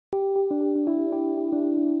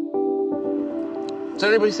Is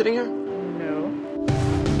there anybody sitting here? No.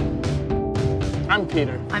 I'm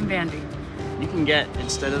Peter. I'm Vandy. You can get,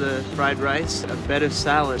 instead of the fried rice, a bed of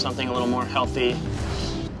salad, something a little more healthy,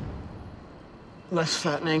 less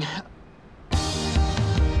fattening.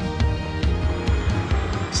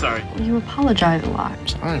 Sorry. You apologize a lot.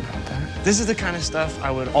 Sorry about that. This is the kind of stuff I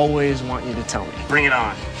would always want you to tell me. Bring it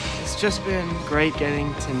on. It's just been great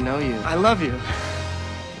getting to know you. I love you.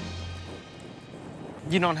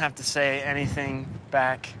 You don't have to say anything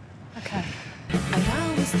back. Okay.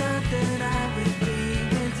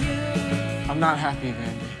 I'm not happy,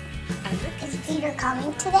 Vandy. Is Peter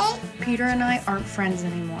coming today? Peter and I aren't friends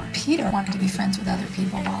anymore. Peter wanted to be friends with other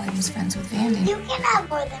people while he was friends with Vandy. You can have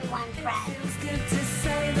more than one friend.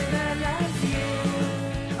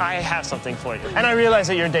 I have something for you. And I realize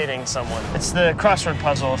that you're dating someone. It's the crossword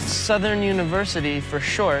puzzle. Southern University, for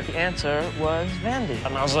short. The answer was Vandy.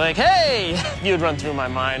 And I was like, hey! You'd run through my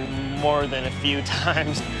mind more than a few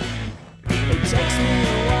times. It takes me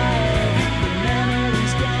a while. The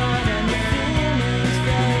memory's gone and the feeling's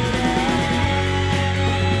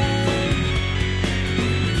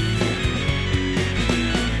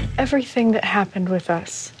faded. Everything that happened with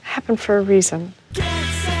us happened for a reason.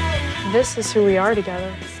 This is who we are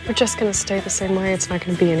together. We're just gonna stay the same way. It's not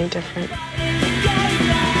gonna be any different. I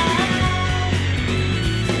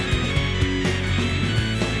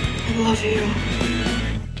love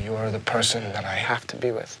you. You are the person that I have to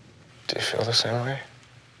be with. Do you feel the same way?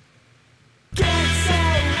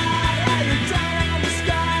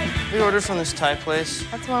 We ordered from this Thai place.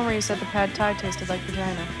 That's the one where you said the pad Thai tasted like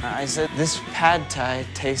vagina. I said, this pad Thai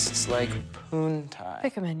tastes like poon Thai.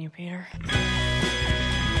 Pick a menu, Peter.